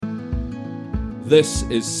This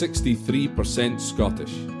is 63%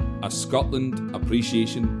 Scottish, a Scotland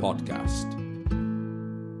Appreciation podcast.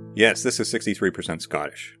 Yes, this is 63%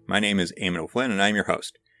 Scottish. My name is Eamon O'Flynn and I'm your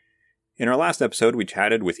host. In our last episode, we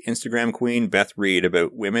chatted with Instagram queen Beth Reid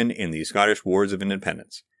about women in the Scottish Wars of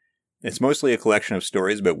Independence. It's mostly a collection of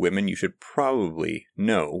stories about women you should probably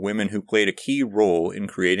know, women who played a key role in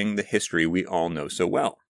creating the history we all know so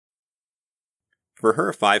well. For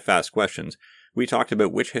her 5 fast questions, we talked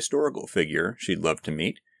about which historical figure she'd love to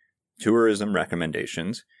meet, tourism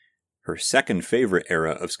recommendations, her second favorite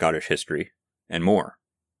era of Scottish history, and more.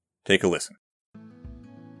 Take a listen.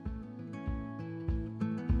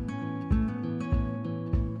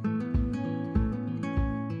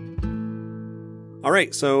 All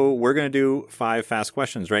right, so we're going to do 5 fast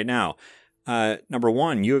questions right now. Number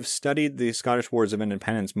 1, you have studied the Scottish Wars of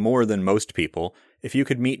Independence more than most people. If you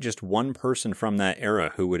could meet just one person from that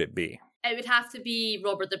era, who would it be? It would have to be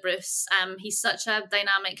Robert the Bruce. He's such a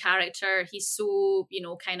dynamic character. He's so,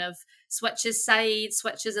 kind of switches sides,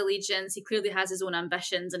 switches allegiance. He clearly has his own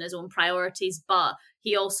ambitions and his own priorities, but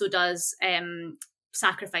he also does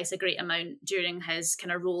sacrifice a great amount during his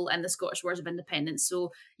kind of role in the Scottish Wars of Independence.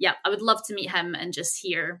 So yeah, I would love to meet him and just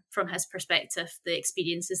hear from his perspective the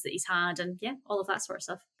experiences that he's had and all of that sort of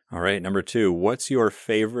stuff. All right, number 2, what's your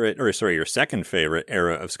second favorite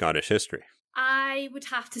era of Scottish history? I would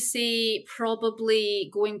have to say probably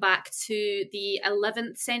going back to the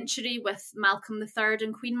 11th century with Malcolm III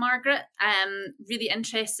and Queen Margaret. Really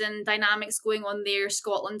interesting dynamics going on there.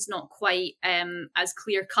 Scotland's not quite as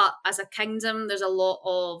clear-cut as a kingdom. There's a lot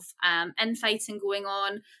of infighting going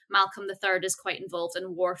on. Malcolm III is quite involved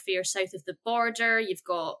in warfare south of the border. You've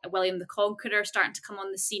got William the Conqueror starting to come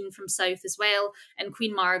on the scene from south as well. And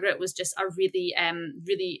Queen Margaret was just a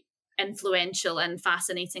really influential and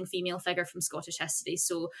fascinating female figure from Scottish history.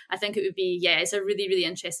 So I think it would be, it's a really, really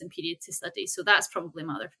interesting period to study. So that's probably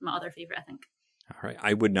my other favourite, I think. All right.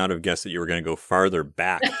 I would not have guessed that you were going to go farther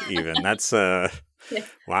back even. That's,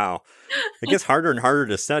 wow. It gets harder and harder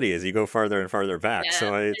to study as you go farther and farther back. Yeah,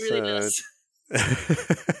 so it really does.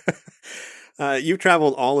 You've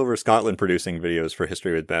traveled all over Scotland producing videos for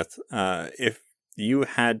History with Beth. If you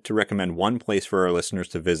had to recommend one place for our listeners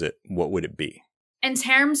to visit, what would it be? In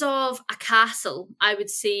terms of a castle, I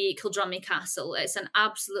would say Kildrummy Castle. It's an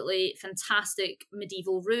absolutely fantastic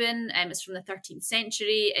medieval ruin. It's from the 13th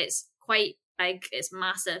century. It's quite big, it's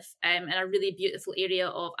massive, in a really beautiful area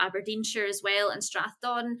of Aberdeenshire as well, and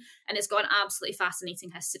Strathdon, and it's got an absolutely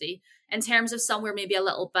fascinating history. In terms of somewhere maybe a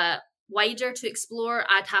little bit wider to explore,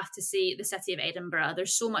 I'd have to say the city of Edinburgh.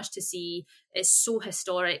 There's so much to see. It's so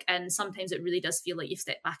historic, and sometimes it really does feel like you've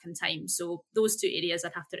stepped back in time. So those 2 areas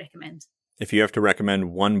I'd have to recommend. If you have to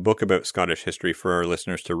recommend one book about Scottish history for our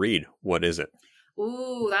listeners to read, what is it?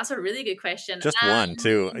 Oh, that's a really good question. Just one,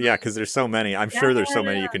 too. Yeah, because there's so many. I'm sure there's so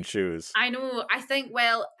many you can choose. I know. I think,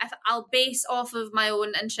 if I'll base off of my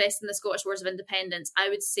own interest in the Scottish Wars of Independence, I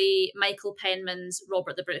would say Michael Penman's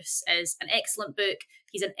Robert the Bruce is an excellent book.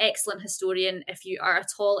 He's an excellent historian. If you are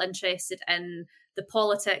at all interested in the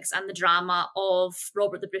politics and the drama of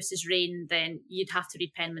Robert the Bruce's reign, then you'd have to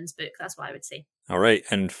read Penman's book. That's what I would say. All right.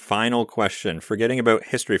 And final question. Forgetting about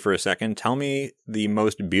history for a second, tell me the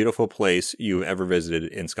most beautiful place you've ever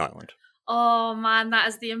visited in Scotland. Oh, man, that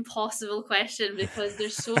is the impossible question because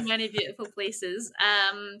there's so many beautiful places.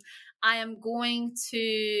 I am going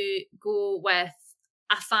to go with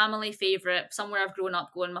a family favourite, somewhere I've grown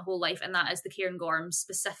up going my whole life, and that is the Cairngorms,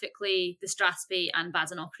 specifically the Strathspey and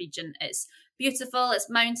Badenoch region. It's beautiful, it's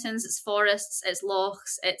mountains, it's forests, it's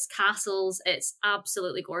lochs, it's castles, it's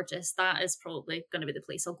absolutely gorgeous. That is probably going to be the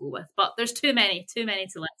place I'll go with. But there's too many to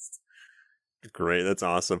list. Great, that's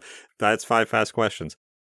awesome. That's 5 fast questions.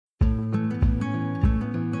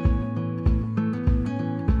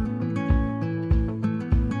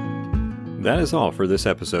 That is all for this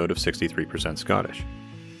episode of 63% Scottish.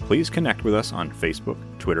 Please connect with us on Facebook,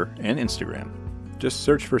 Twitter, and Instagram. Just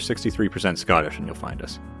search for 63% Scottish and you'll find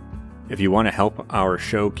us. If you want to help our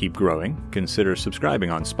show keep growing, consider subscribing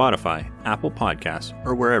on Spotify, Apple Podcasts,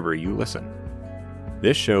 or wherever you listen.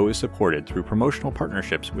 This show is supported through promotional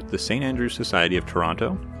partnerships with the St. Andrew's Society of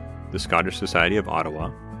Toronto, the Scottish Society of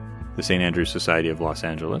Ottawa, the St. Andrew's Society of Los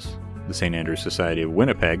Angeles, the St. Andrew's Society of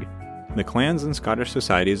Winnipeg, the Clans and Scottish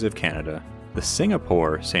Societies of Canada, the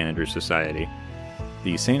Singapore St. Andrew's Society,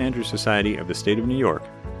 the St. Andrew's Society of the State of New York,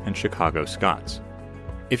 and Chicago Scots.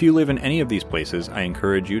 If you live in any of these places, I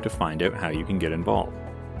encourage you to find out how you can get involved.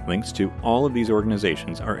 Links to all of these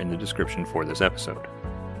organizations are in the description for this episode.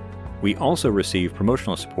 We also receive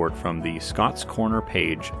promotional support from the Scots Corner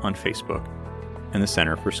page on Facebook and the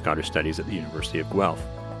Centre for Scottish Studies at the University of Guelph.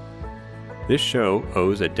 This show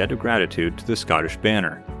owes a debt of gratitude to the Scottish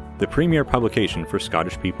Banner, the premier publication for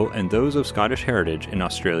Scottish people and those of Scottish heritage in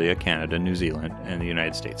Australia, Canada, New Zealand, and the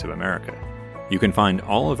United States of America. You can find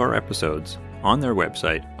all of our episodes on their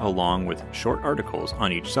website, along with short articles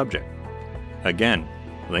on each subject. Again,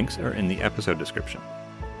 links are in the episode description.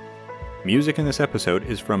 Music in this episode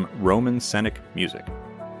is from Roman Scenic Music.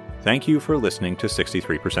 Thank you for listening to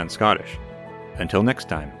 63% Scottish. Until next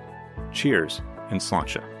time, cheers and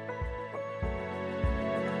sláinte.